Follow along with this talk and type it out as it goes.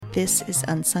This is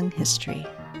Unsung History,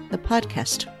 the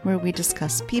podcast where we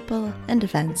discuss people and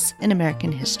events in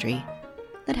American history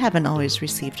that haven't always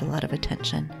received a lot of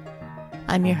attention.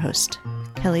 I'm your host,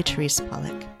 Kelly Therese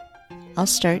Pollock. I'll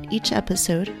start each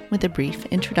episode with a brief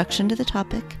introduction to the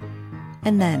topic,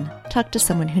 and then talk to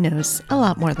someone who knows a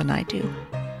lot more than I do.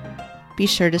 Be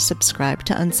sure to subscribe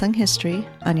to Unsung History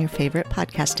on your favorite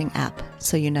podcasting app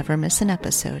so you never miss an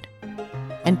episode.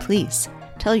 And please,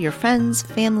 tell your friends,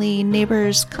 family,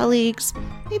 neighbors, colleagues,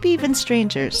 maybe even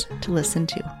strangers to listen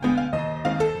to.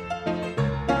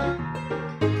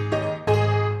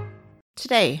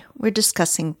 Today, we're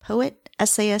discussing poet,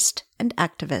 essayist, and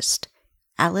activist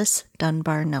Alice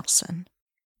Dunbar-Nelson.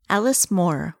 Alice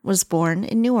Moore was born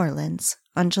in New Orleans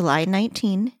on July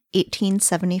 19,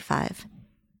 1875.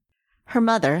 Her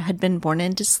mother had been born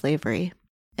into slavery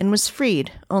and was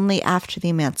freed only after the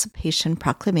Emancipation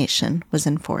Proclamation was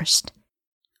enforced.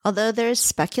 Although there is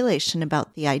speculation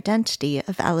about the identity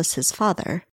of Alice's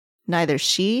father, neither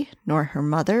she nor her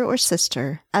mother or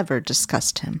sister ever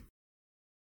discussed him.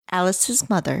 Alice's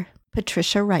mother,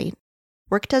 Patricia Wright,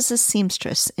 worked as a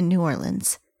seamstress in New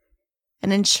Orleans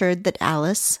and ensured that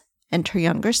Alice and her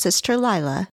younger sister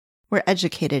Lila were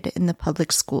educated in the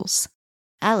public schools.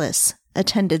 Alice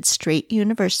attended Straight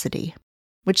University,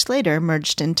 which later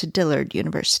merged into Dillard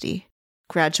University,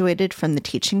 graduated from the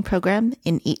teaching program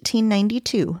in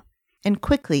 1892, and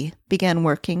quickly began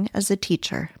working as a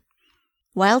teacher.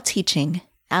 While teaching,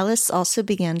 Alice also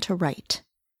began to write.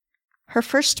 Her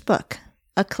first book,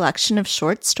 a collection of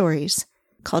short stories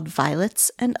called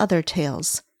Violets and Other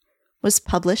Tales, was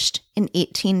published in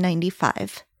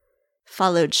 1895,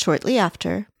 followed shortly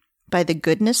after by The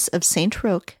Goodness of St.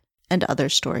 Roque and Other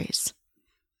Stories.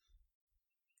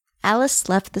 Alice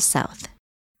left the South,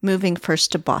 moving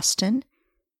first to Boston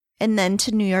and then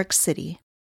to New York City,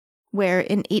 where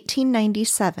in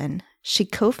 1897 she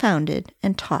co-founded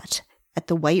and taught at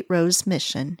the White Rose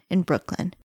Mission in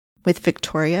Brooklyn with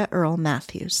Victoria Earle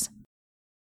Matthews.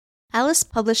 Alice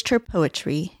published her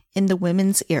poetry in the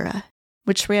Women's Era,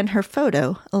 which ran her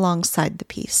photo alongside the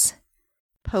piece.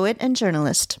 Poet and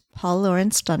journalist Paul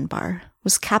Laurence Dunbar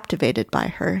was captivated by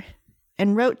her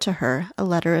and wrote to her a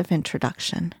letter of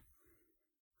introduction.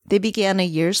 They began a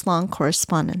years-long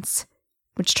correspondence,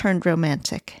 which turned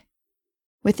romantic.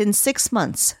 Within 6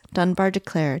 months, Dunbar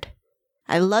declared,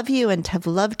 "I love you and have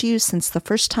loved you since the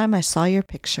first time I saw your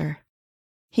picture."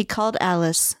 He called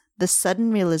Alice the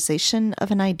sudden realization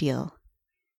of an ideal.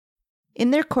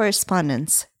 In their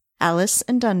correspondence, Alice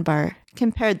and Dunbar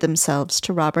compared themselves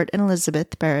to Robert and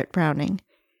Elizabeth Barrett Browning,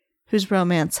 whose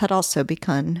romance had also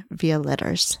begun via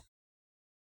letters.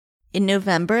 In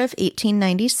November of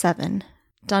 1897,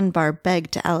 Dunbar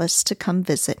begged Alice to come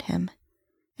visit him,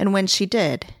 and when she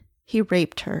did, he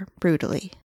raped her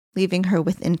brutally, leaving her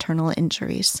with internal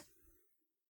injuries.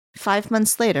 5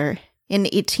 months later, in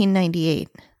 1898,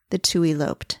 the two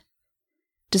eloped,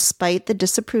 despite the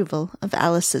disapproval of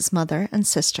Alice's mother and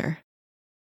sister.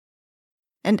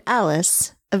 And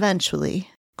Alice, eventually,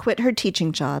 quit her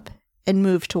teaching job and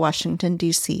moved to Washington,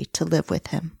 D.C. to live with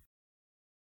him.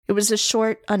 It was a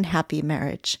short, unhappy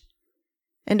marriage,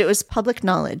 and it was public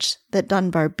knowledge that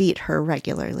Dunbar beat her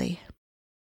regularly.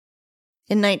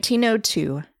 In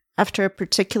 1902, after a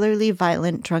particularly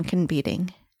violent drunken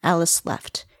beating, Alice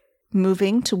left,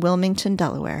 moving to Wilmington,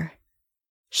 Delaware.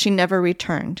 She never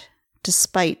returned,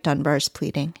 despite Dunbar's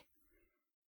pleading.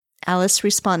 Alice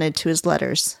responded to his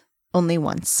letters only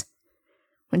once,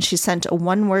 when she sent a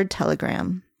one-word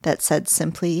telegram that said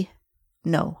simply,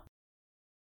 "No."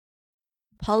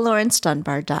 Paul Laurence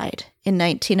Dunbar died in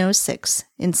 1906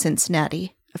 in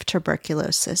Cincinnati of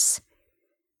tuberculosis,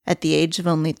 at the age of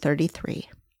only 33.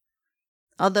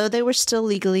 Although they were still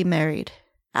legally married,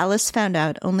 Alice found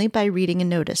out only by reading a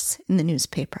notice in the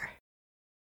newspaper.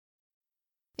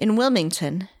 In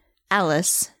Wilmington,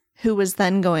 Alice, who was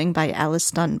then going by Alice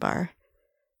Dunbar,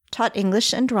 taught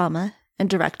English and drama and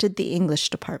directed the English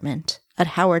department at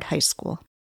Howard High School.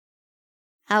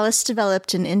 Alice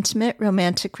developed an intimate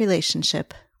romantic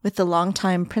relationship with the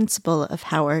longtime principal of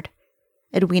Howard,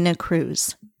 Edwina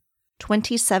Cruz,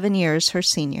 27 years her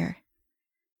senior,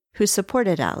 who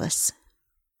supported Alice,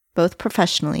 both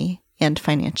professionally and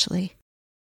financially.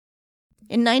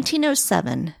 In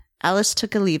 1907, Alice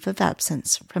took a leave of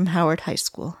absence from Howard High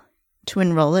School to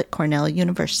enroll at Cornell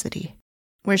University,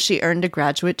 where she earned a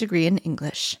graduate degree in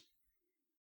English.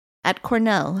 At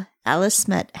Cornell, Alice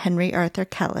met Henry Arthur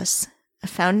Callis, a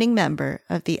founding member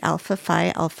of the Alpha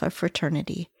Phi Alpha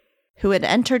fraternity, who had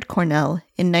entered Cornell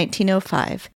in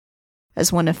 1905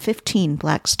 as one of 15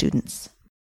 black students.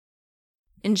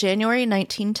 In January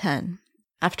 1910,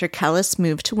 after Callis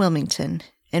moved to Wilmington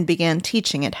and began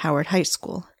teaching at Howard High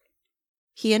School.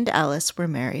 He and Alice were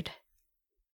married.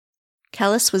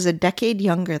 Callis was a decade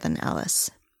younger than Alice,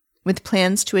 with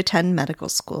plans to attend medical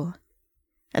school,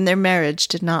 and their marriage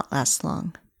did not last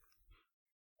long.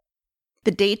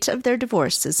 The date of their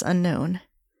divorce is unknown,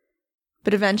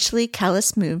 but eventually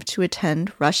Callis moved to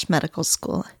attend Rush Medical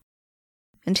School,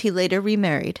 and he later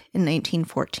remarried in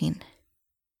 1914.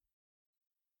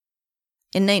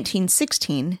 In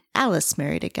 1916, Alice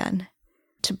married again,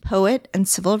 to poet and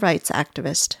civil rights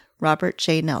activist Robert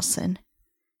J. Nelson,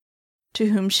 to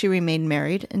whom she remained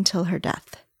married until her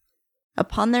death.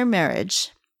 Upon their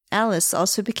marriage, Alice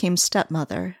also became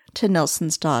stepmother to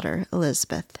Nelson's daughter,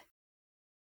 Elizabeth.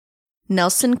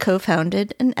 Nelson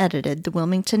co-founded and edited the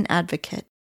Wilmington Advocate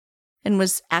and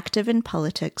was active in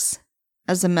politics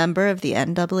as a member of the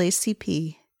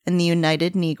NAACP and the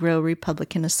United Negro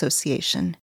Republican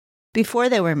Association. Before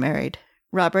they were married,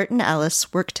 Robert and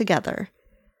Alice worked together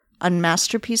on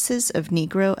masterpieces of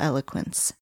Negro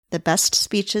eloquence, the best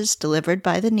speeches delivered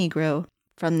by the Negro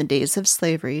from the days of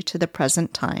slavery to the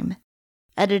present time,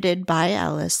 edited by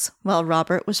Alice while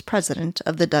Robert was president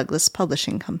of the Douglas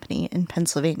Publishing Company in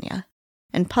Pennsylvania,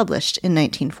 and published in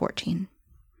 1914.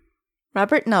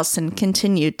 Robert Nelson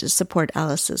continued to support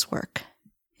Alice's work,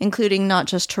 including not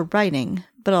just her writing,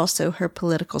 but also her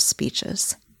political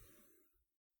speeches.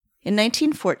 In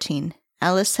 1914,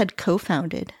 Alice had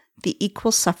co-founded the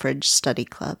Equal Suffrage Study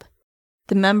Club,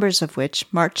 the members of which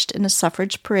marched in a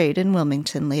suffrage parade in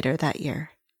Wilmington later that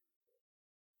year.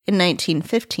 In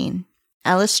 1915,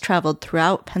 Alice traveled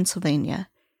throughout Pennsylvania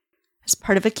as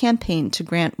part of a campaign to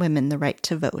grant women the right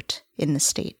to vote in the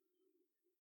state.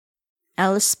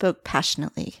 Alice spoke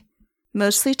passionately,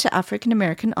 mostly to African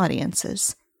American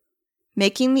audiences,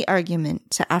 making the argument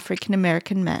to African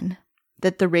American men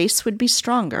that the race would be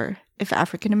stronger if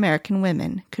African American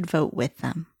women could vote with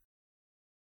them.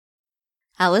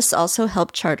 Alice also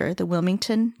helped charter the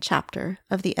Wilmington chapter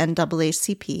of the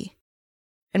NAACP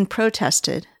and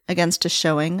protested against a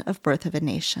showing of Birth of a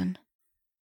Nation.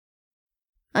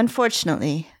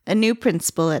 Unfortunately, a new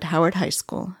principal at Howard High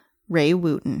School, Ray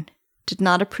Wooten, did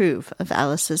not approve of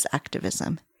Alice's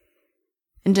activism,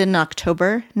 and in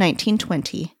October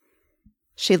 1920,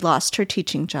 she lost her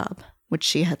teaching job, which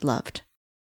she had loved.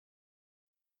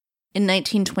 In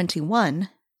 1921,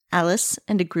 Alice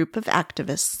and a group of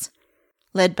activists,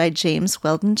 led by James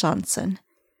Weldon Johnson,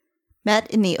 met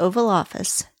in the Oval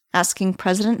Office asking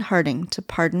President Harding to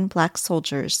pardon black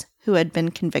soldiers who had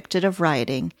been convicted of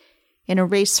rioting in a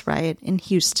race riot in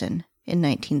Houston in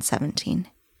 1917.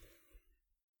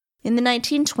 In the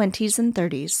 1920s and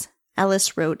 30s,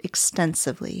 Alice wrote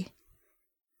extensively,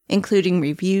 including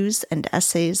reviews and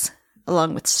essays,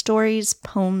 along with stories,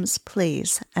 poems,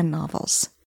 plays, and novels.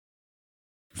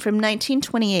 From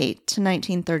 1928 to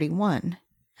 1931,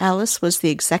 Alice was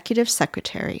the executive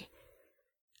secretary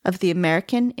of the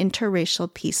American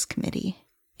Interracial Peace Committee,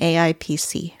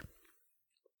 AIPC.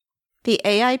 The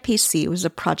AIPC was a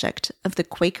project of the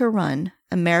Quaker-run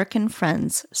American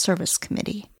Friends Service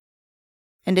Committee,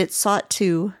 and it sought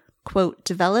to, quote,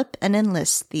 develop and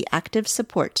enlist the active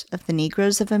support of the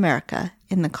Negroes of America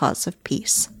in the cause of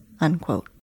peace, unquote.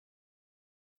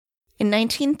 In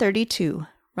 1932,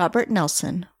 Robert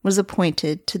Nelson was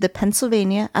appointed to the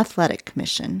Pennsylvania Athletic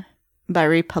Commission by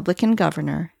Republican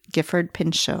Governor Gifford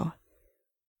Pinchot,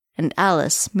 and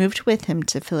Alice moved with him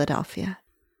to Philadelphia.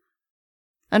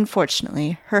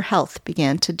 Unfortunately, her health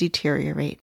began to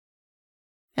deteriorate,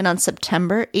 and on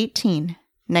September 18,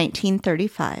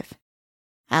 1935,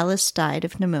 Alice died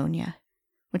of pneumonia,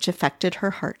 which affected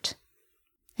her heart,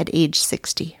 at age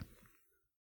 60.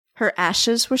 Her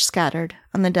ashes were scattered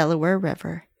on the Delaware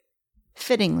River,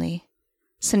 fittingly,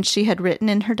 since she had written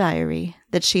in her diary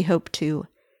that she hoped to,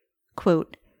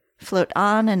 quote, float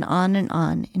on and on and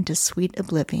on into sweet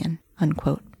oblivion,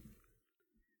 unquote.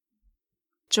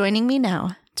 Joining me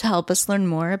now to help us learn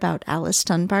more about Alice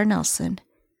Dunbar-Nelson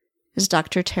is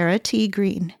Dr. Tara T.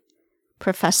 Green,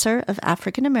 Professor of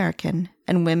African American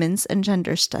and Women's and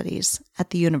Gender Studies at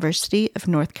the University of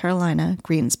North Carolina,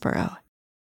 Greensboro,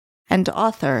 and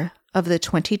author of the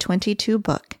 2022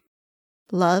 book,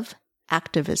 Love,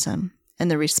 Activism,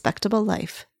 and the Respectable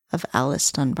Life of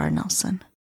Alice Dunbar-Nelson.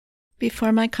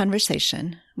 Before my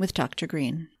conversation with Dr.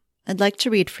 Green, I'd like to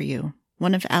read for you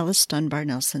one of Alice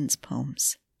Dunbar-Nelson's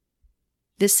poems.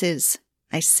 This is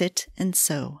I Sit and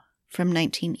Sew from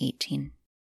 1918.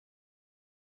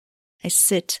 I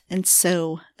sit and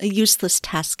sew, a useless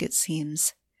task it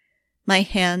seems, my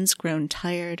hands grown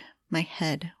tired, my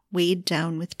head weighed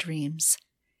down with dreams.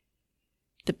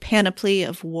 The panoply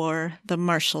of war, the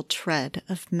martial tread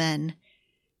of men,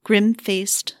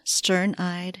 grim-faced,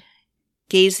 stern-eyed,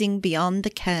 gazing beyond the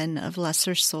ken of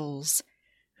lesser souls,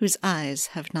 whose eyes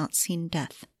have not seen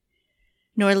death,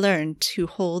 nor learned to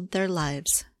hold their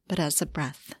lives but as a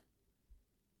breath.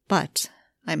 But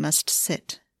I must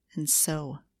sit and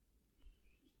sew.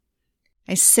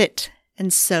 I sit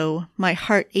and sew, my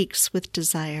heart aches with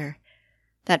desire,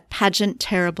 that pageant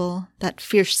terrible, that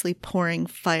fiercely pouring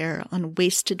fire on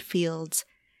wasted fields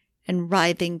and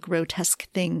writhing grotesque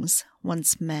things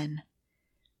once men.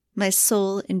 My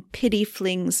soul in pity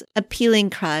flings appealing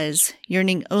cries,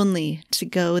 yearning only to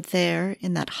go there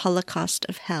in that holocaust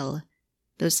of hell,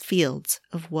 those fields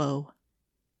of woe.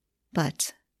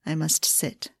 But I must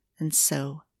sit and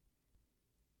sew.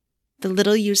 The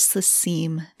little useless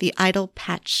seam, the idle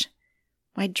patch,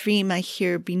 my dream I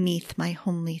hear beneath my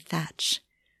homely thatch,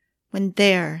 when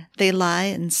there they lie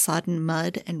in sodden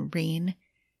mud and rain,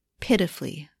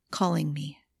 pitifully calling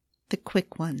me, the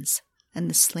quick ones and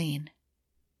the slain.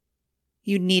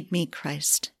 You need me,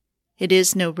 Christ. It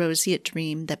is no roseate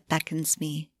dream that beckons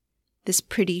me. This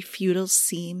pretty feudal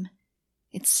seam,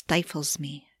 it stifles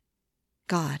me.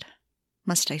 God,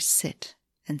 must I sit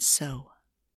and sew?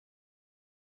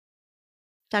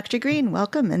 Dr. Green,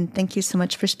 welcome, and thank you so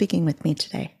much for speaking with me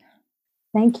today.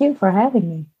 Thank you for having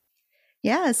me.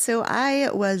 Yeah, so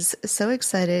I was so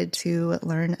excited to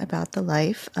learn about the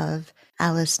life of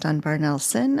Alice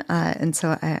Dunbar-Nelson, and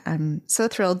so I'm so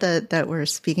thrilled that we're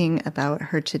speaking about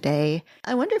her today.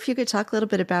 I wonder if you could talk a little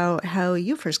bit about how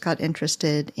you first got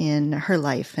interested in her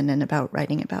life and then about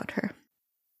writing about her.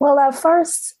 Well, I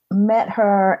first met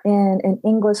her in an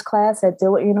English class at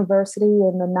Dillard University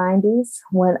in the 90s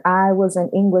when I was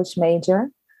an English major.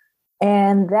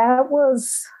 And that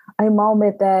was a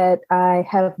moment that I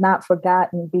have not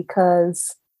forgotten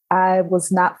because I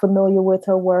was not familiar with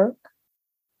her work.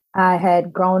 I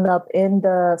had grown up in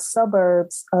the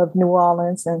suburbs of New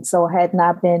Orleans, and so had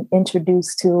not been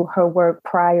introduced to her work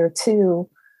prior to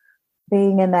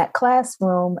being in that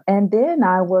classroom. And then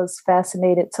I was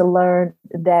fascinated to learn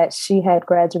that she had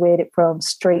graduated from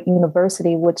Straight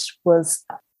University, which was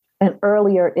an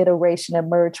earlier iteration and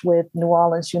merged with New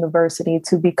Orleans University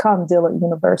to become Dillard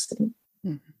University.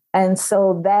 Mm-hmm. And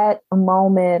so that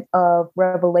moment of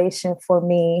revelation for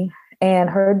me and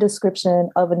her description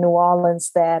of a New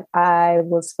Orleans that I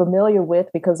was familiar with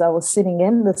because I was sitting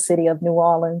in the city of New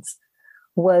Orleans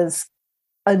was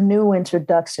a new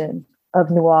introduction of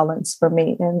New Orleans for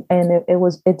me. And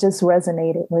it just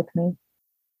resonated with me.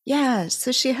 Yeah.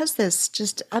 So she has this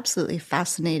just absolutely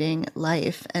fascinating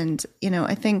life. And,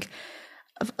 I think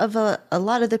of a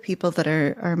lot of the people that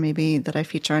are maybe that I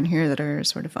feature on here that are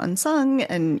sort of unsung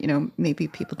and, maybe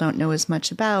people don't know as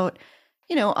much about,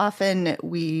 often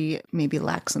we maybe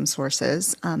lack some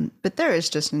sources. But there is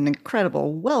just an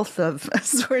incredible wealth of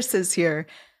sources here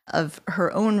of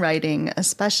her own writing,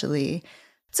 especially.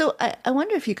 So I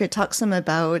wonder if you could talk some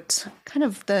about kind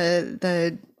of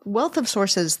the wealth of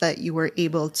sources that you were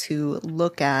able to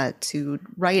look at to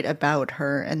write about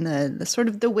her and the sort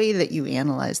of the way that you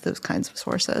analyze those kinds of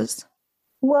sources.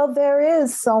 Well, there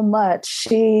is so much.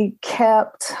 She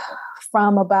kept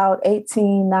from about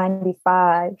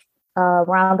 1895,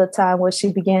 around the time where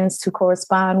she begins to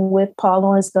correspond with Paul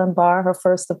Laurence Dunbar, her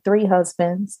first of three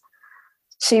husbands.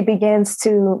 She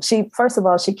first of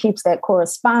all, she keeps that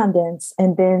correspondence,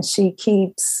 and then she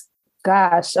keeps,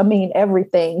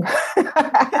 everything.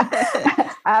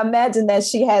 I imagine that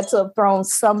she had to have thrown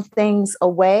some things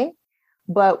away,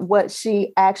 but what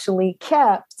she actually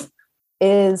kept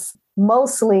is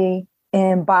mostly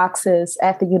in boxes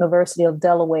at the University of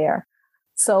Delaware.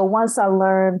 So once I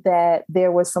learned that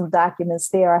there were some documents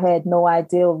there, I had no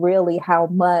idea really how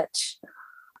much.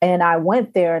 And I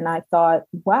went there and I thought,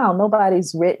 wow,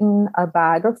 nobody's written a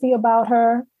biography about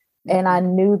her. And I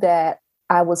knew that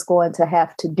I was going to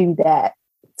have to do that.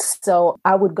 So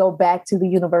I would go back to the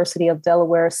University of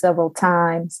Delaware several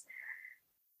times.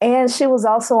 And she was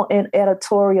also an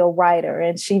editorial writer,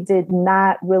 and she did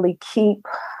not really keep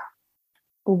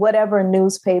whatever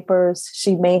newspapers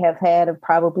she may have had have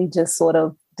probably just sort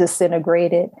of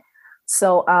disintegrated.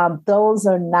 So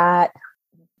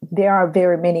there are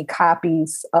very many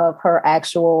copies of her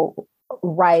actual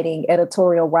writing,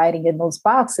 editorial writing in those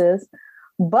boxes.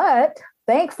 But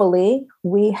thankfully,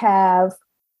 we have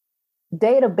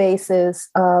databases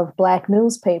of Black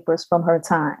newspapers from her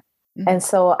time. Mm-hmm. And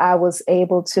so I was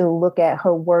able to look at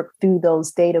her work through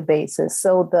those databases.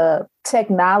 So the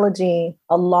technology,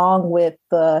 along with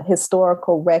the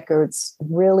historical records,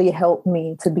 really helped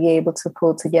me to be able to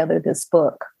pull together this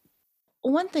book.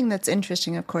 One thing that's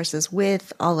interesting, of course, is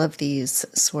with all of these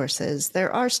sources,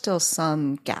 there are still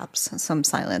some gaps, some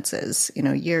silences,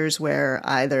 years where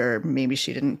either maybe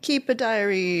she didn't keep a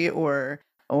diary or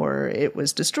or it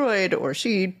was destroyed, or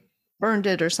she burned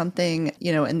it or something,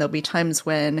 and there'll be times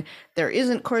when there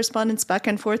isn't correspondence back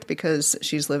and forth because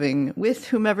she's living with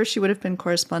whomever she would have been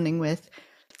corresponding with.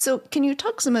 So can you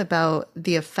talk some about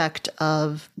the effect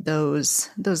of those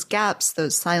gaps,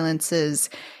 those silences,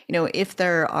 if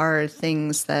there are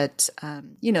things that,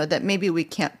 that maybe we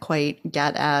can't quite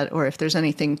get at, or if there's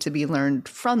anything to be learned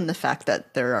from the fact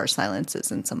that there are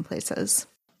silences in some places?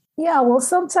 Yeah, well,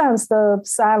 sometimes the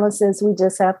silences, we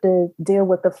just have to deal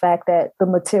with the fact that the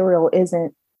material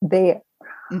isn't there.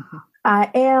 Mm-hmm.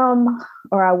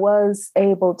 I was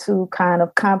able to kind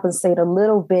of compensate a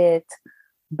little bit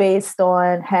based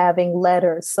on having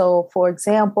letters. So, for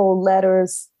example,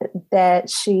 letters that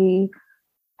she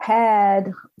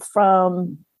had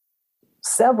from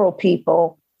several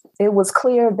people, it was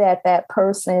clear that that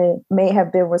person may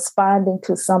have been responding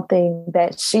to something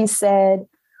that she said.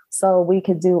 So we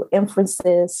could do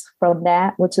inferences from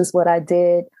that, which is what I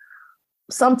did.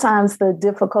 Sometimes the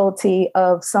difficulty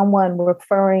of someone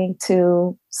referring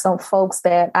to some folks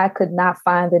that I could not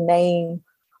find the name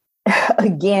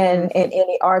again in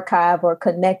any archive or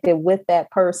connected with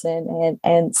that person.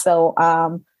 And so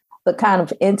the kind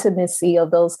of intimacy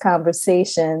of those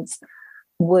conversations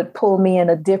would pull me in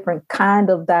a different kind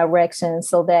of direction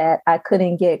so that I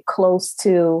couldn't get close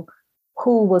to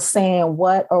who was saying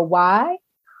what or why,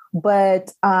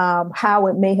 but how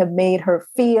it may have made her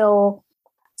feel.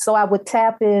 So I would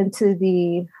tap into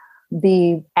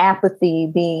the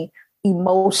apathy, the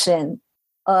emotion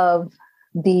of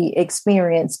the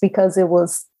experience, because it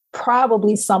was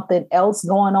probably something else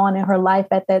going on in her life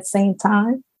at that same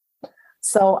time.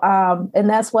 So, and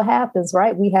that's what happens,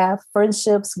 right? We have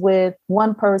friendships with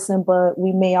one person, but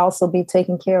we may also be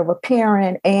taking care of a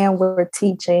parent and we're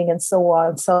teaching and so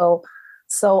on. So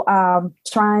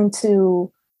trying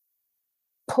to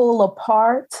pull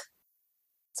apart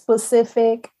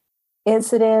specific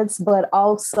incidents, but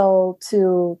also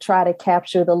to try to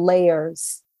capture the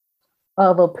layers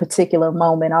of a particular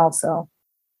moment also.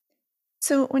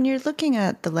 So when you're looking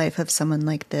at the life of someone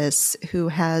like this who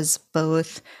has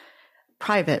both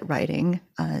private writing,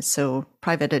 so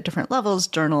private at different levels,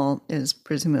 journal is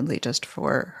presumably just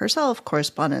for herself,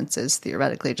 correspondence is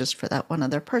theoretically just for that one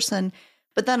other person,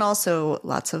 but then also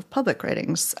lots of public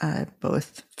writings,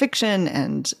 both fiction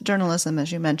and journalism,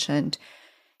 as you mentioned.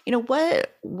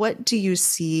 What do you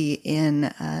see in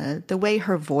the way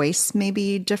her voice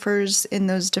maybe differs in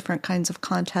those different kinds of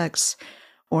contexts?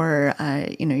 Or,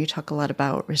 you talk a lot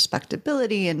about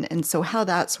respectability and so how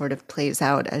that sort of plays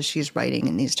out as she's writing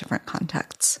in these different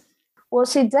contexts. Well,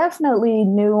 she definitely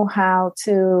knew how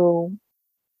to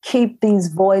keep these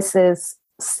voices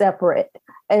separate.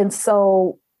 And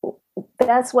so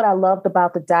that's what I loved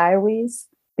about the diaries,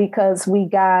 because we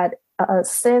got a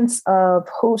sense of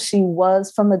who she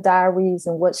was from the diaries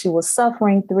and what she was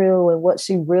suffering through and what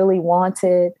she really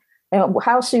wanted and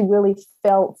how she really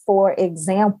felt, for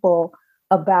example,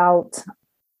 about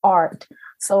art.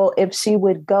 So if she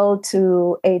would go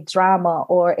to a drama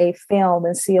or a film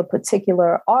and see a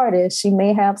particular artist, she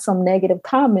may have some negative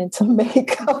comment to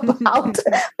make about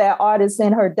that artist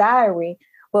in her diary.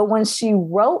 But when she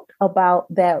wrote about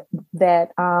that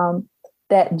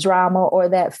drama or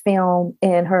that film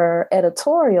in her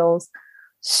editorials,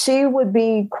 she would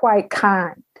be quite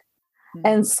kind.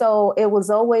 And so it was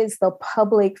always the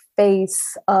public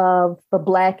face of the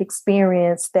Black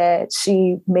experience that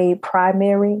she made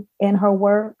primary in her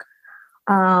work.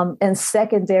 And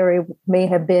secondary may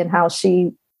have been how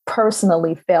she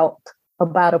personally felt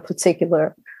about a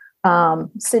particular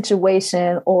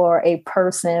situation or a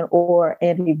person or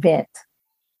an event.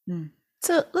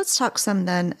 So let's talk some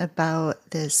then about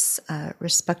this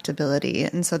respectability,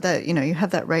 and so that you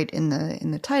have that right in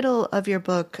the title of your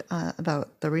book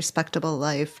about the respectable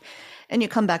life, and you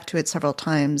come back to it several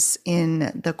times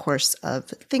in the course of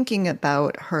thinking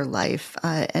about her life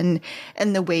and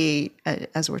the way,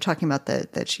 as we're talking about,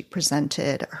 that she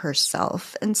presented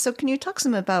herself. And so, can you talk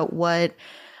some about what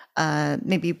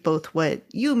maybe both what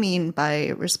you mean by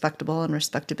respectable and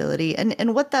respectability,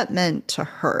 and what that meant to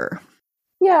her?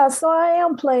 Yeah, so I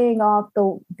am playing off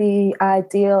the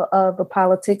idea of the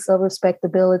politics of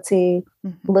respectability,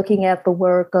 looking at the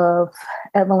work of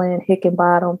Evelyn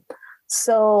Hickenbottom.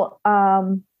 So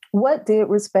what did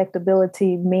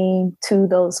respectability mean to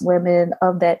those women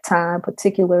of that time,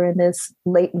 particularly in this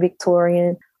late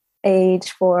Victorian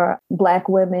age, for Black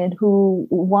women who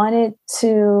wanted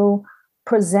to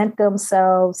present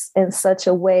themselves in such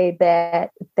a way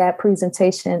that that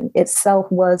presentation itself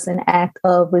was an act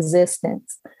of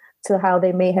resistance to how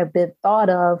they may have been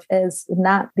thought of as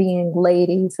not being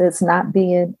ladies, as not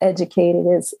being educated,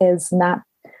 as not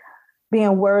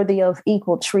being worthy of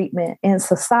equal treatment in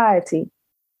society.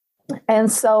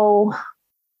 And so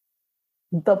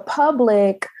the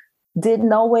public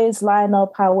didn't always line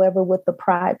up, however, with the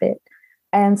private.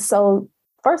 And so,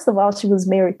 first of all, she was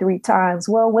married 3 times.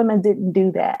 Well, women didn't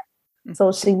do that.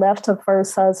 So she left her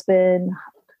first husband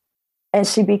and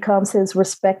she becomes his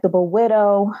respectable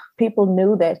widow. People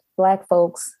knew that, Black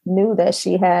folks knew that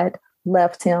she had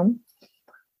left him.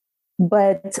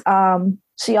 But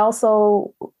she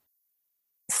also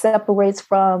separates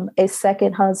from a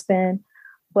second husband,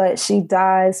 but she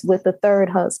dies with a third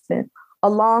husband.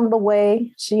 Along the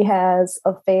way, she has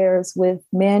affairs with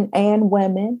men and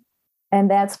women, and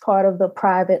that's part of the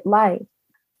private life.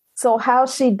 So how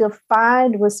she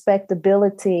defined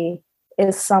respectability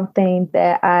is something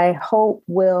that I hope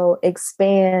will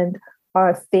expand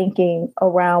our thinking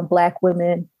around Black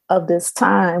women of this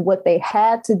time, what they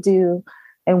had to do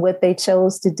and what they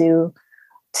chose to do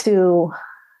to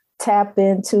tap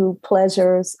into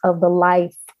pleasures of the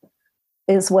life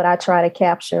is what I try to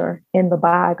capture in the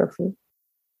biography.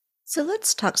 So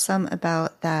let's talk some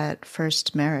about that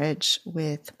first marriage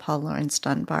with Paul Laurence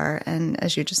Dunbar. And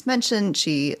as you just mentioned,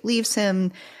 she leaves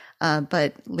him,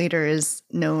 but later is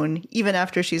known, even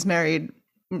after she's married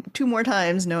 2 more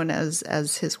times, known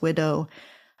as his widow.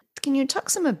 Can you talk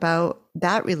some about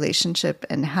that relationship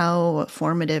and how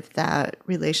formative that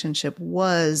relationship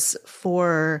was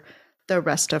for the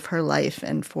rest of her life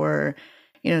and for,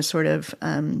 sort of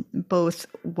both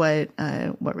what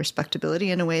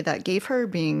respectability in a way that gave her,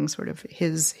 being sort of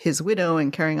his widow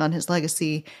and carrying on his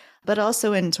legacy, but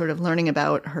also in sort of learning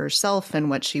about herself and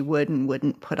what she would and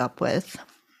wouldn't put up with?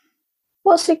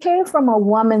 Well, she came from a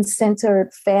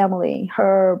woman-centered family.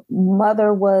 Her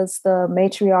mother was the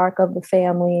matriarch of the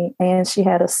family, and she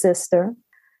had a sister.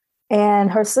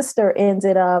 And her sister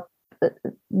ended up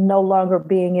no longer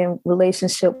being in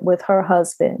relationship with her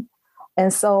husband.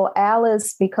 And so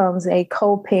Alice becomes a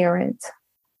co-parent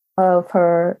of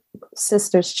her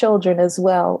sister's children as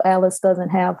well. Alice doesn't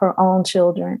have her own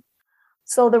children.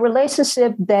 So the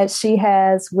relationship that she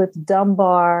has with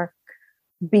Dunbar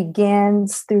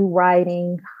begins through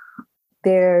writing.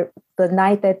 The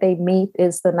night that they meet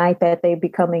is the night that they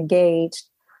become engaged.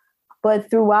 But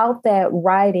throughout that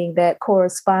writing, that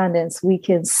correspondence, we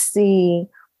can see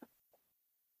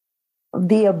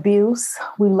the abuse.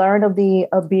 We learn of the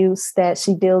abuse that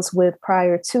she deals with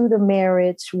prior to the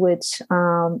marriage, which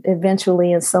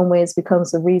eventually in some ways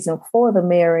becomes the reason for the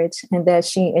marriage, and that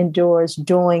she endures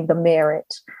during the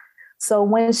marriage. So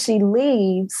when she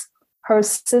leaves, her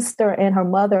sister and her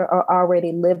mother are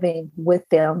already living with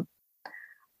them.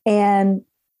 And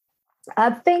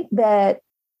I think that,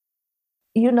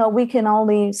 we can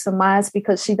only surmise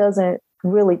because she doesn't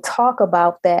really talk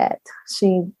about that.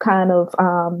 She kind of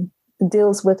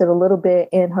deals with it a little bit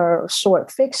in her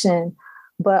short fiction,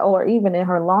 or even in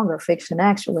her longer fiction,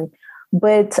 actually.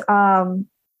 But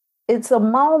it's a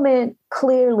moment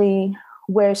clearly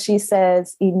where she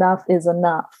says enough is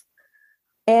enough.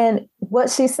 And what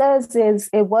she says is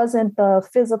it wasn't the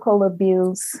physical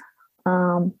abuse,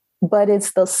 but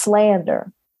it's the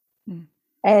slander. Mm.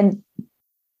 And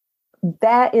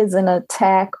that is an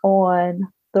attack on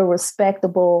the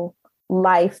respectable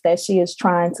life that she is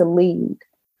trying to lead.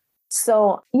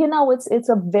 So, it's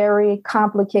a very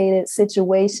complicated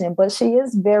situation, but she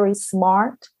is very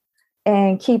smart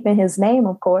and keeping his name,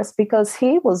 of course, because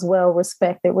he was well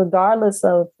respected, regardless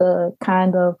of the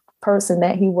kind of person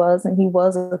that he was. And he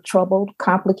was a troubled,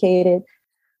 complicated,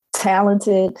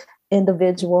 talented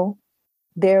individual.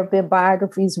 There have been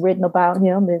biographies written about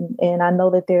him, and I know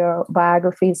that there are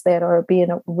biographies that are being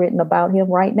written about him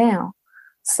right now.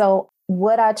 So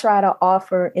what I try to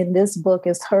offer in this book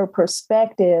is her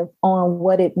perspective on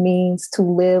what it means to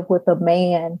live with a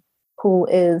man who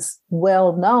is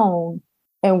well known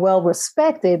and well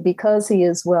respected because he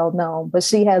is well known, but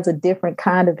she has a different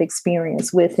kind of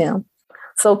experience with him.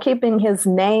 So keeping his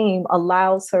name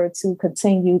allows her to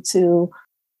continue to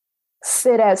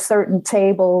sit at certain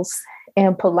tables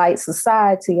in polite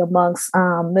society amongst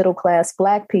middle-class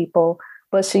Black people,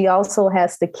 but she also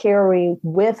has to carry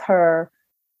with her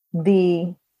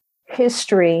the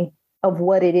history of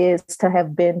what it is to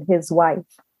have been his wife.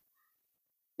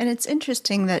 And it's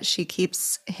interesting that she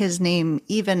keeps his name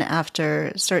even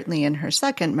after, certainly in her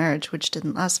second marriage, which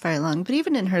didn't last very long, but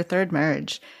even in her third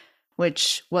marriage,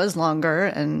 which was longer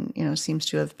and, seems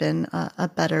to have been a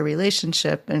better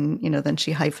relationship. And, then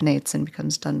she hyphenates and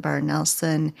becomes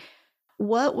Dunbar-Nelson.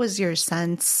 What was your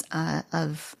sense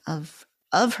of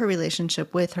of her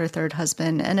relationship with her third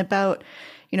husband and about,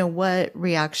 what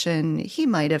reaction he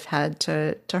might have had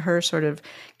to her sort of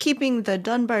keeping the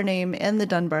Dunbar name and the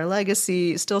Dunbar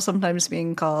legacy, still sometimes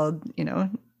being called,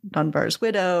 Dunbar's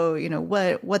widow,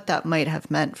 what that might have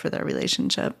meant for their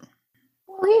relationship.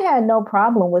 Well, he had no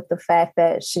problem with the fact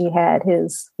that she had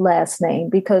his last name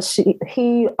because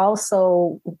he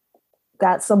also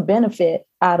got some benefit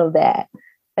out of that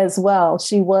as well.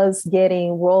 She was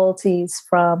getting royalties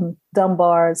from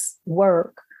Dunbar's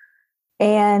work.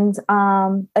 And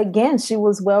again, she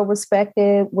was well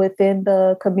respected within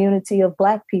the community of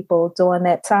Black people during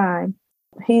that time.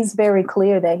 He's very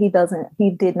clear that he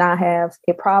did not have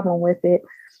a problem with it.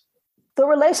 The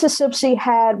relationship she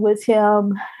had with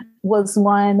him was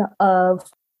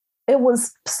it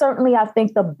was certainly, I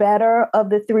think, the better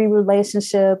of the three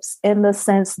relationships in the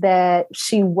sense that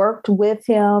she worked with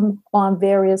him on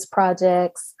various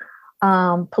projects,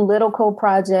 political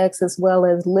projects, as well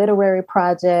as literary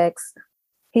projects.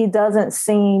 He's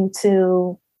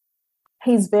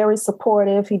very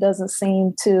supportive. He doesn't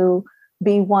seem to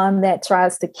be one that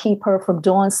tries to keep her from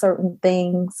doing certain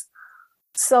things.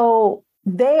 So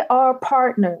they are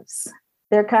partners.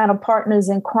 They're kind of partners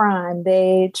in crime.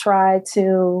 They try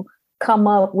to come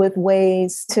up with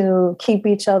ways to keep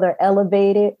each other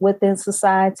elevated within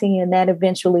society, and that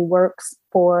eventually works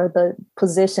for the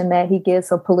position that he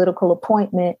gets, a political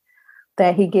appointment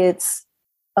that he gets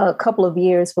a couple of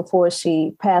years before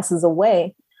she passes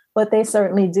away. But they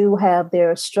certainly do have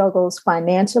their struggles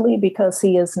financially because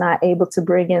he is not able to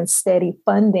bring in steady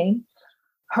funding.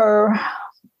 Her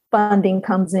funding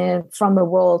comes in from the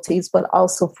royalties, but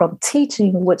also from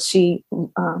teaching, which she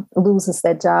loses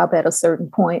that job at a certain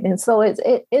point. And so it's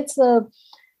the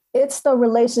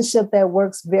relationship that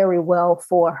works very well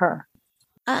for her.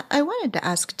 I wanted to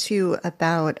ask too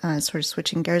about sort of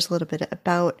switching gears a little bit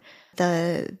about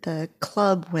the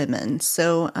club women.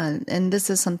 So, and this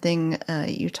is something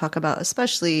you talk about,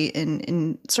 especially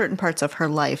in certain parts of her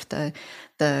life.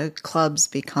 The clubs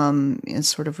become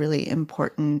sort of really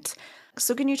important.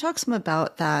 So, can you talk some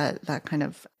about that kind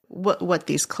of what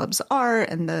these clubs are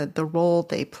and the role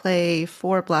they play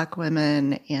for Black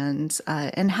women and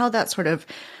how that sort of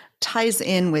ties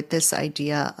in with this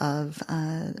idea of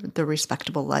the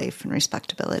respectable life and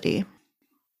respectability?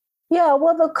 Yeah,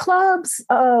 well, the clubs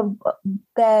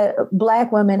that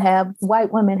Black women have,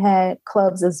 white women had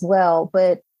clubs as well,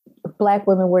 but Black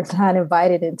women were not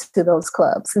invited into those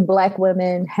clubs. And Black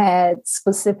women had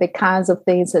specific kinds of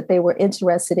things that they were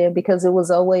interested in because it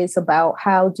was always about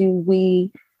how do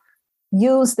we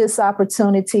use this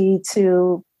opportunity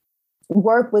to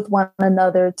work with one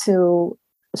another to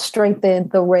strengthen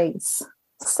the race.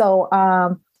 So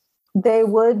they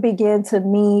would begin to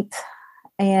meet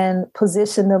and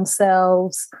position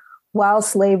themselves while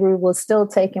slavery was still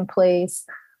taking place.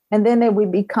 And then they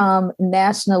would become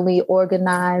nationally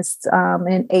organized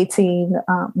in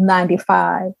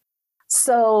 1895.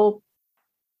 So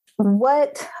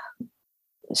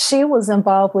she was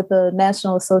involved with the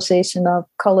National Association of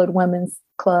Colored Women's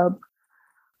Club,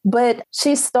 but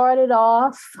she started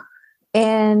off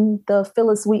in the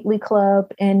Phyllis Wheatley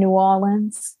Club in New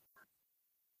Orleans.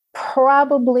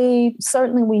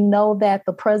 Certainly we know that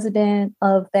the president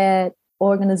of that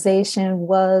organization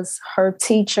was her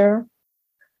teacher,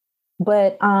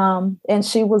 but and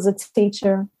she was a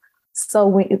teacher.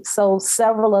 So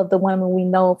several of the women we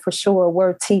know for sure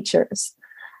were teachers.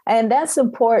 And that's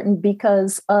important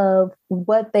because of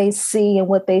what they see and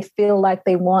what they feel like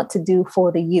they want to do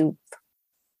for the youth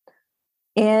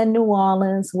in New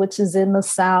Orleans, which is in the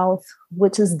South,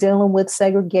 which is dealing with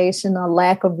segregation, a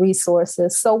lack of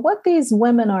resources. So what these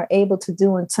women are able to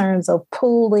do in terms of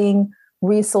pooling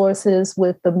resources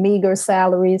with the meager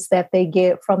salaries that they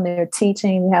get from their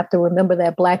teaching, you have to remember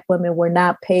that Black women were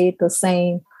not paid the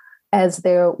same as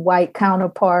their white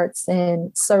counterparts,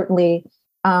 and certainly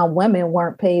women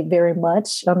weren't paid very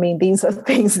much. I mean, these are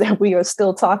things that we are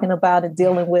still talking about and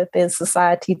dealing with in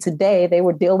society today. They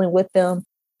were dealing with them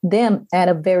at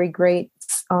a very great,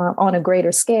 on a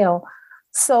greater scale.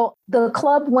 So the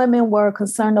club women were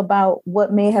concerned about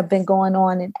what may have been going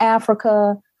on in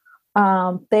Africa.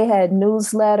 They had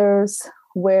newsletters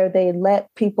where they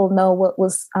let people know what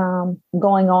was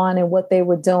going on and what they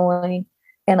were doing,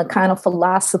 and a kind of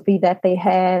philosophy that they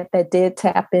had that did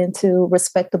tap into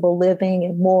respectable living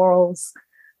and morals.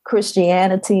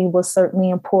 Christianity was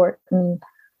certainly important.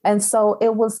 And so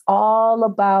it was all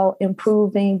about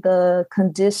improving the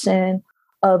condition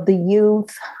of the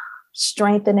youth,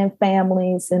 strengthening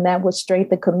families, and that would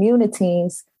strengthen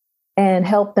communities and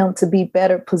help them to be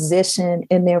better positioned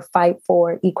in their fight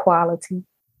for equality.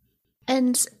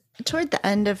 And Toward the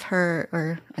end of her,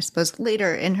 or I suppose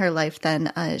later in her life,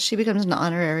 then she becomes an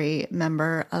honorary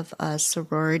member of a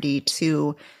sorority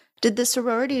too. Did the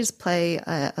sororities play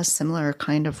a similar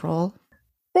kind of role?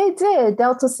 They did.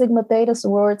 Delta Sigma Theta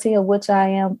sorority, of which I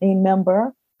am a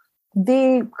member.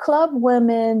 The club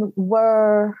women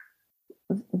were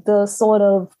the sort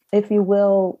of, if you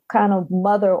will, kind of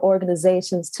mother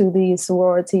organizations to these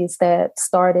sororities that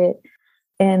started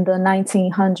in the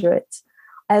 1900s.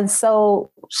 And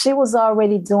so she was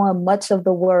already doing much of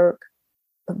the work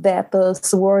that the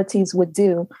sororities would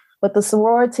do, but the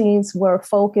sororities were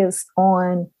focused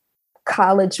on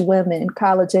college women,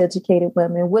 college educated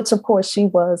women, which of course she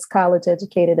was college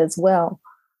educated as well.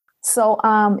 So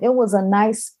it was a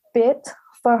nice fit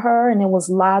for her and it was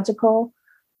logical.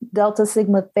 Delta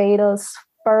Sigma Theta's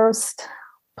first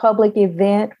public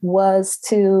event was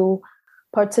to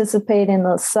participate in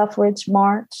the suffrage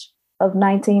march of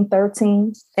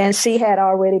 1913. And she had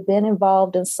already been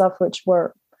involved in suffrage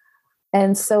work.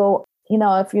 And so,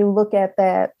 if you look at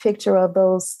that picture of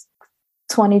those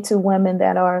 22 women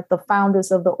that are the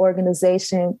founders of the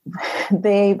organization,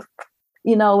 they,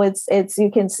 it's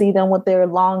you can see them with their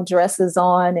long dresses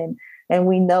on, and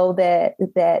we know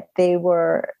that they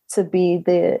were to be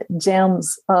the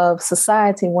gems of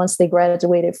society once they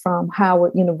graduated from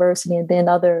Howard University, and then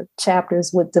other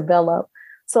chapters would develop.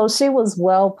 So she was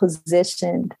well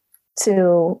positioned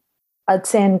to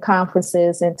attend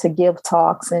conferences and to give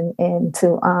talks and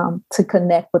to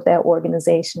connect with that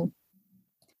organization.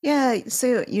 Yeah,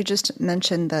 so you just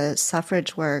mentioned the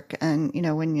suffrage work, and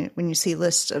when you see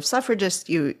lists of suffragists,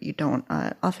 you don't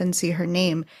often see her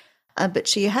name, but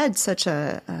she had such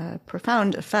a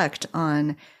profound effect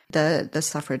on the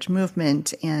suffrage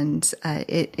movement, and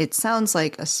it sounds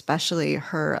like especially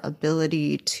her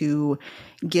ability to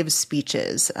give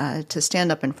speeches, to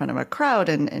stand up in front of a crowd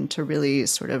and to really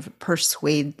sort of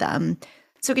persuade them.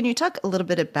 So can you talk a little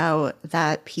bit about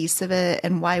that piece of it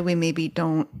and why we maybe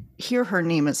don't hear her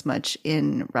name as much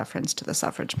in reference to the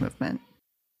suffrage movement?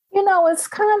 It's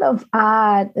kind of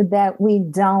odd that we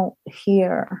don't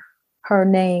hear her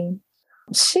name.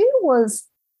 She was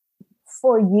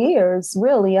for years,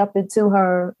 really up until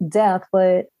her death,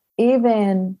 but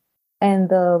even in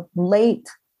the late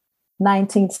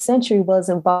 19th century was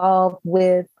involved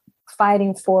with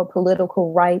fighting for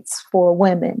political rights for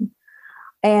women.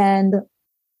 And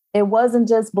it wasn't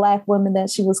just Black women that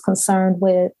she was concerned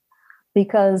with,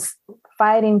 because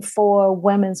fighting for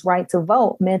women's right to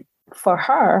vote meant for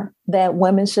her that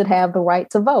women should have the right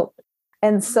to vote.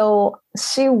 And so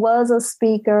she was a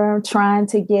speaker trying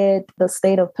to get the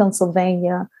state of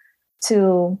Pennsylvania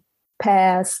to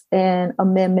pass an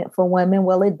amendment for women.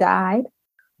 Well, it died,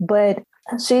 but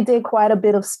she did quite a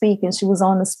bit of speaking. She was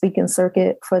on the speaking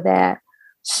circuit for that.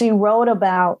 She wrote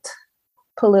about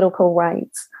political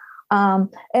rights.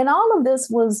 And all of this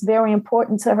was very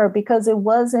important to her because it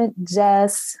wasn't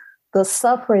just the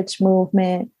suffrage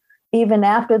movement. Even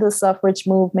after the suffrage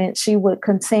movement, she would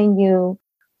continue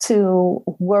to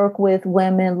work with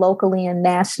women locally and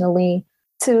nationally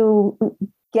to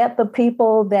get the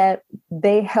people that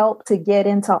they helped to get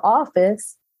into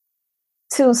office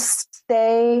to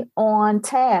stay on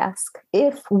task.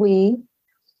 If we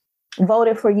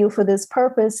voted for you for this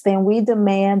purpose, then we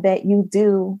demand that you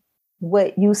do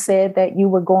what you said that you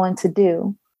were going to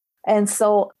do. And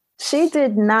so she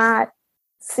did not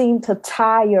seem to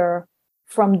tire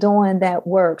from doing that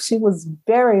work. She was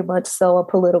very much so a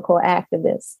political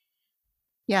activist.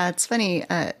 Yeah, it's funny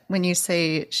when you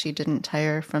say she didn't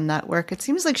tire from that work. It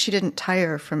seems like she didn't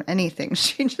tire from anything.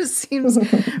 She just seems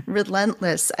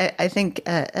relentless. I think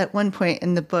at one point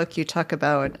in the book, you talk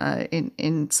about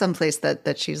in some place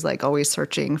that she's like always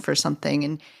searching for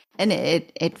something, and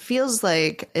it feels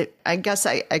like it, I guess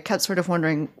I kept sort of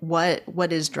wondering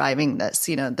what is driving this.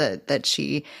 That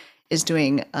she is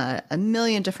doing a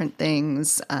million different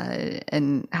things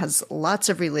and has lots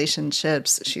of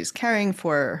relationships. She's caring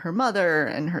for her mother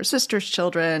and her sister's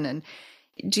children. And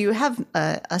do you have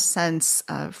a sense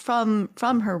from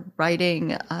her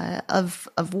writing of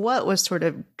what was sort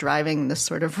of driving this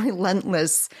sort of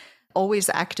relentless, always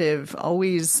active,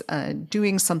 always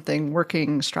doing something,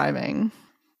 working, striving?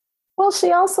 Well,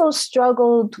 she also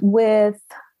struggled with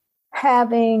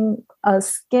having a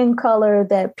skin color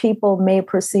that people may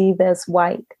perceive as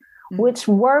white, which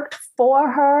worked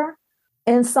for her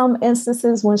in some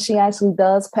instances when she actually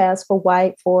does pass for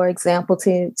white, for example,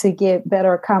 to get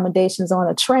better accommodations on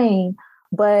a train.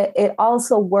 But it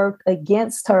also worked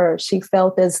against her. She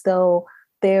felt as though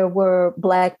there were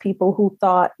Black people who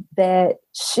thought that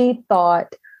she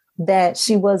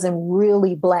wasn't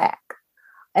really Black.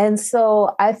 And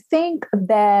so I think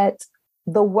that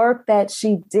the work that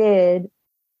she did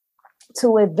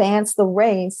to advance the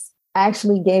race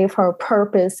actually gave her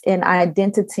purpose and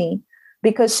identity,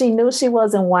 because she knew she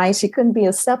wasn't white. She couldn't be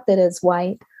accepted as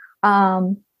white.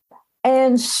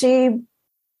 And she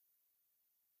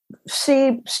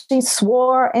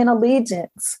swore an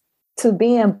allegiance to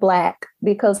being Black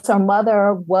because her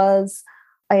mother was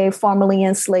a formerly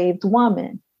enslaved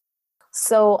woman.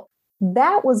 So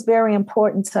that was very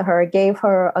important to her. It gave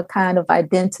her a kind of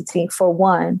identity, for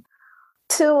one.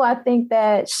 Two, I think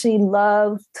that she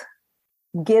loved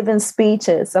giving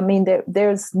speeches. I mean,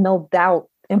 there's no doubt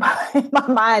in my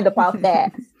mind about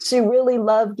that. She really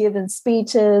loved giving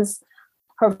speeches.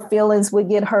 Her feelings would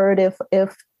get hurt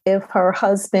if her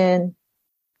husband,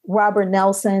 Robert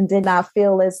Nelson, did not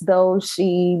feel as though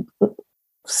she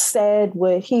said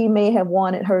what he may have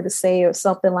wanted her to say or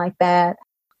something like that.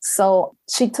 So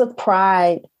she took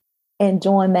pride in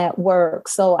doing that work.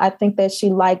 So I think that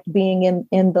she liked being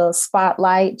in the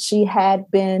spotlight. She had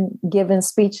been giving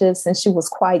speeches since she was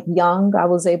quite young. I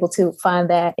was able to find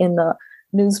that in the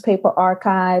newspaper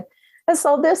archive. And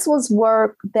so this was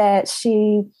work that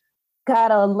she got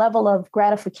a level of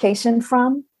gratification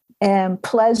from and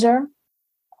pleasure.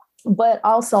 But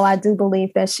also, I do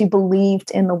believe that she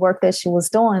believed in the work that she was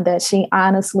doing, that she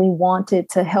honestly wanted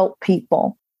to help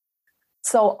people.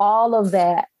 So all of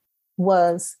that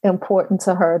was important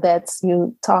to her. That's,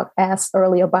 you asked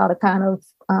earlier about a kind of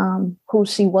who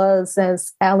she was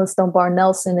as Alice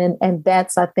Dunbar-Nelson. And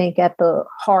that's, I think, at the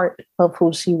heart of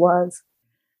who she was.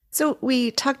 So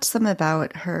we talked some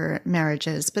about her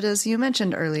marriages, but as you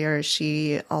mentioned earlier,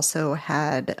 she also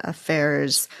had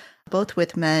affairs both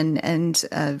with men and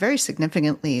very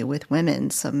significantly with women,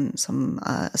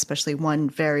 especially one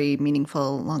very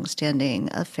meaningful, longstanding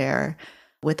affair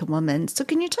with a woman. So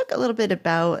can you talk a little bit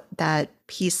about that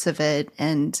piece of it?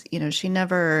 And, she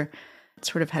never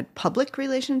sort of had public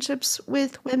relationships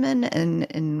with women,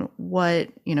 and what,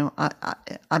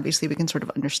 obviously we can sort of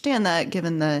understand that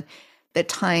given the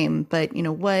time, but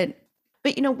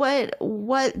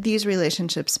what these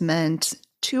relationships meant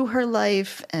to her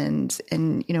life, and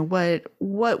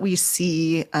what we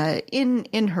see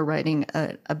in her writing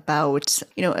about,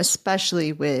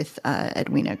 especially with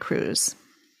Edwina Cruz.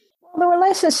 The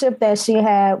relationship that she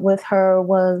had with her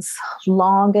was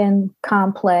long and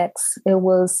complex. It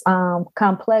was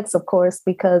complex, of course,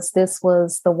 because this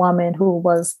was the woman who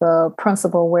was the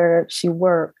principal where she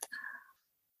worked.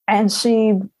 And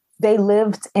they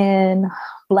lived in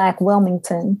Black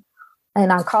Wilmington.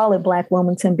 And I call it Black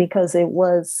Wilmington because it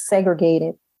was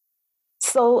segregated.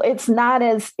 So it's not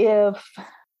as if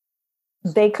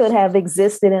they could have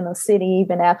existed in a city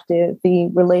even after the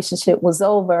relationship was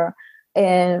over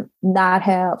and not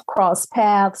have crossed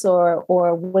paths or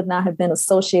would not have been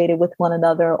associated with one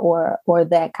another or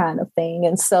that kind of thing.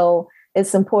 And so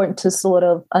it's important to sort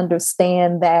of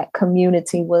understand that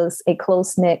community was a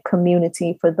close-knit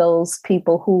community for those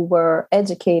people who were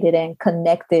educated and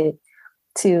connected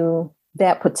to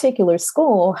that particular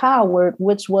school, Howard,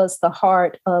 which was the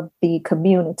heart of the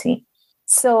community.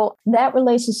 So that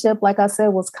relationship, like I said,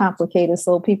 was complicated.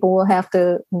 So people will have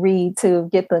to read to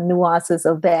get the nuances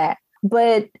of that.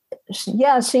 But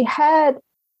yeah, she had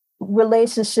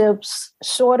relationships,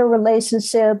 shorter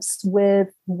relationships with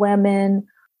women.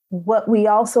 What we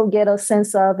also get a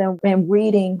sense of in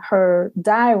reading her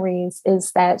diaries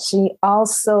is that she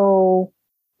also,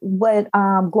 what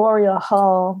Gloria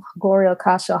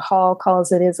Kasha Hall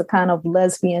calls it, is a kind of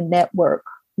lesbian network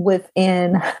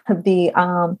within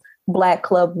the Black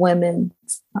Club Women's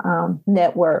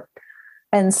network.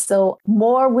 And so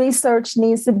more research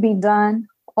needs to be done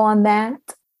on that,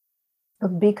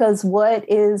 because what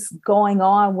is going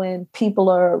on when people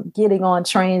are getting on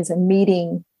trains and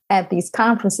meeting at these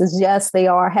conferences? Yes, they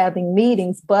are having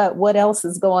meetings, but what else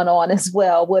is going on as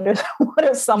well? What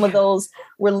are some of those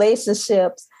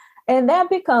relationships? And that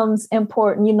becomes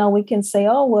important. We can say,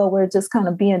 oh, well, we're just kind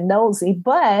of being nosy,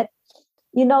 but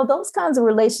those kinds of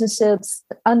relationships,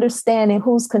 understanding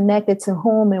who's connected to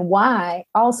whom and why,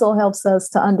 also helps us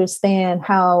to understand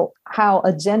how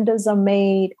agendas are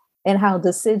made and how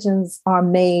decisions are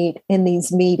made in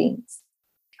these meetings.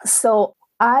 So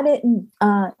I didn't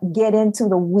get into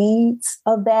the weeds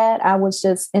of that. I was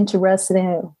just interested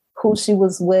in who she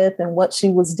was with and what she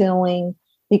was doing,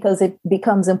 because it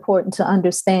becomes important to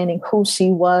understanding who she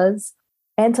was.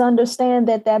 And to understand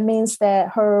that means that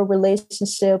her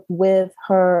relationship with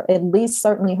her, at least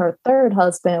certainly her third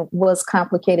husband, was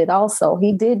complicated also.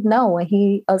 He did know and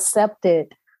he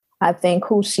accepted, I think,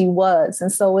 who she was.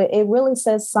 And so it really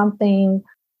says something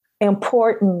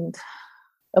important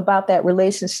about that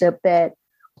relationship, that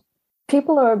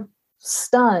people are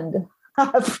stunned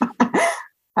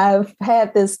I've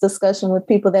had this discussion with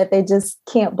people that they just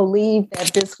can't believe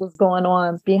that this was going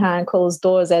on behind closed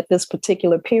doors at this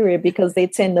particular period, because they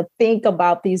tend to think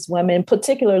about these women,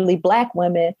 particularly Black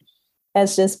women,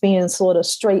 as just being sort of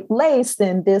straight-laced,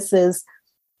 and this is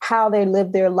how they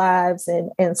live their lives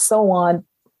and so on.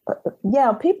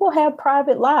 Yeah, people have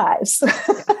private lives.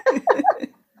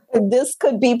 This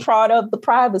could be part of the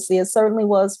privacy. It certainly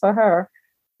was for her.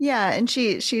 Yeah, and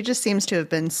she just seems to have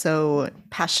been so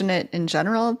passionate in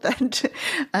general that,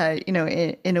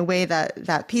 in a way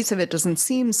that piece of it doesn't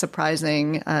seem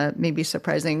surprising, maybe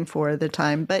surprising for the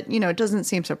time, but, it doesn't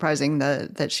seem surprising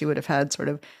that she would have had sort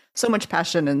of so much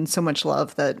passion and so much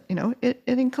love that, it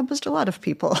encompassed a lot of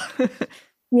people.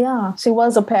 Yeah, she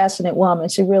was a passionate woman.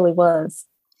 She really was.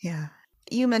 Yeah.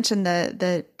 You mentioned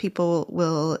that people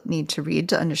will need to read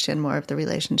to understand more of the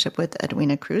relationship with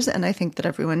Edwina Cruz, and I think that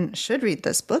everyone should read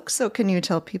this book. So can you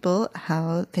tell people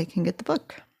how they can get the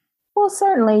book? Well,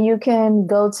 certainly. You can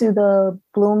go to the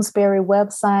Bloomsbury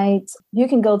website. You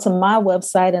can go to my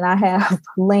website, and I have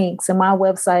links. And my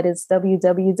website is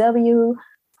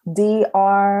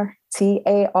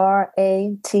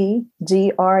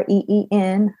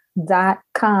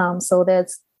www.drtaratgreen.com. So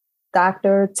that's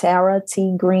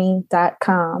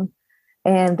drtaratgreen.com.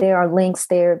 And there are links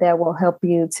there that will help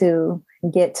you to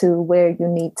get to where you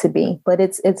need to be. But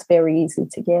it's very easy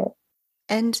to get.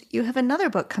 And you have another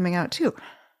book coming out too.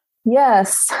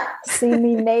 Yes. See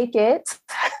Me Naked.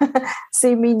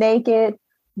 See Me Naked,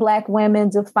 Black Women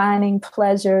Defining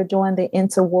Pleasure During the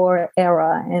Interwar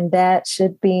Era. And that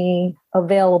should be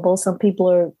available. Some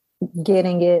people are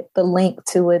getting the link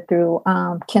to it through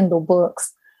Kindle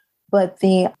Books. But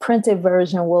the printed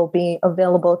version will be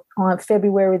available on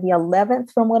February the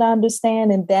 11th, from what I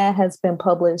understand. And that has been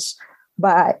published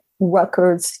by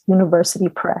Rutgers University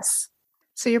Press.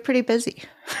 So you're pretty busy.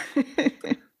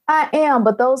 I am,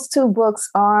 but those two books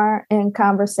are in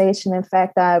conversation. In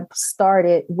fact, I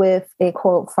started with a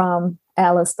quote from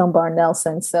Alice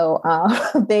Dunbar-Nelson. So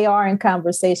they are in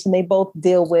conversation. They both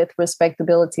deal with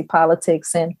respectability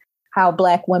politics and how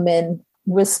Black women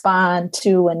respond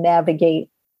to and navigate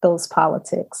those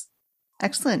politics.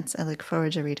 Excellent. I look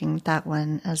forward to reading that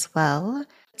one as well.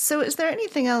 So is there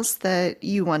anything else that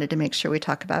you wanted to make sure we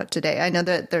talk about today? I know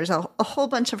that there's a whole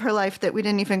bunch of her life that we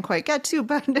didn't even quite get to,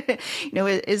 but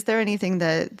is there anything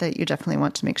that you definitely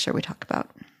want to make sure we talk about?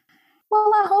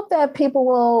 Well, I hope that people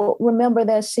will remember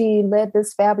that she led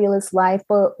this fabulous life.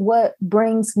 But what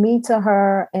brings me to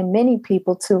her and many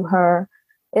people to her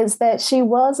is that she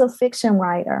was a fiction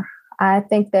writer. I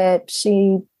think that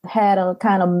she had a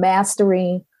kind of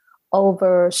mastery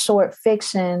over short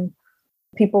fiction.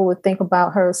 People would think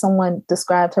about her. Someone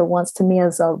described her once to me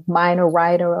as a minor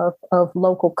writer of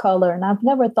local color. And I've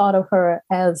never thought of her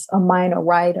as a minor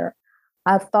writer.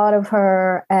 I've thought of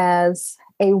her as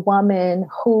a woman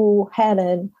who had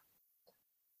an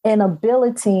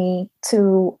ability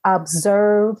to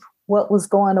observe what was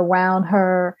going around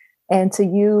her and to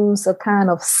use a kind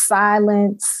of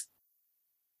silence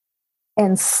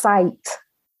and sight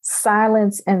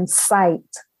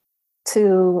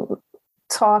to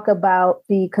talk about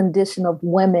the condition of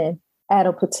women at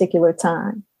a particular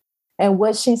time. And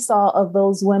what she saw of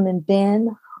those women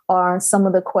then are some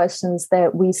of the questions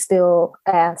that we still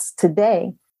ask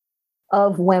today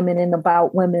of women and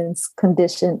about women's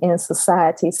condition in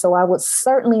society. So I would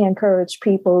certainly encourage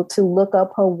people to look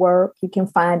up her work. You can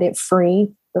find it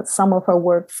free, some of her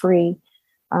work free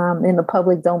in the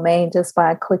public domain just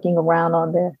by clicking around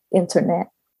on the internet.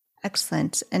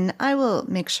 Excellent. And I will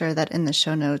make sure that in the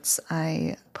show notes,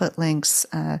 I put links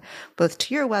both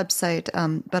to your website,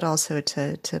 but also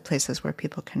to places where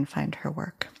people can find her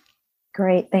work.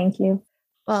 Great. Thank you.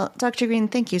 Well, Dr. Green,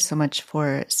 thank you so much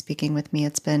for speaking with me.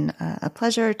 It's been a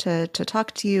pleasure to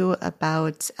talk to you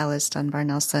about Alice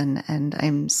Dunbar-Nelson, and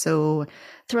I'm so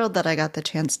thrilled that I got the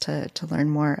chance to learn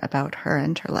more about her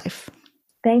and her life.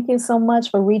 Thank you so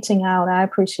much for reaching out. I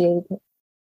appreciate it.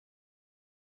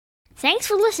 Thanks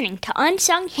for listening to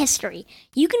Unsung History.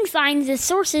 You can find the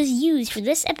sources used for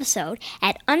this episode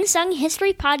at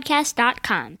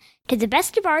unsunghistorypodcast.com. To the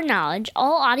best of our knowledge,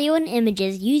 all audio and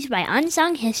images used by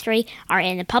Unsung History are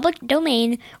in the public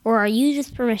domain or are used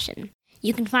with permission.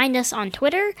 You can find us on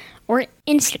Twitter or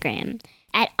Instagram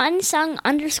at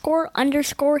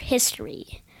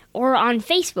unsung__history or on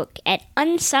Facebook at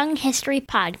Unsung History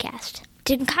Podcast.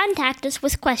 To contact us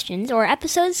with questions or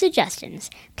episode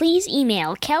suggestions, please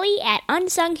email Kelly at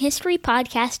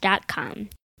unsunghistorypodcast.com.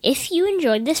 If you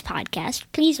enjoyed this podcast,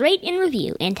 please rate and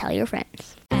review and tell your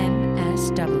friends.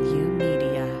 MSW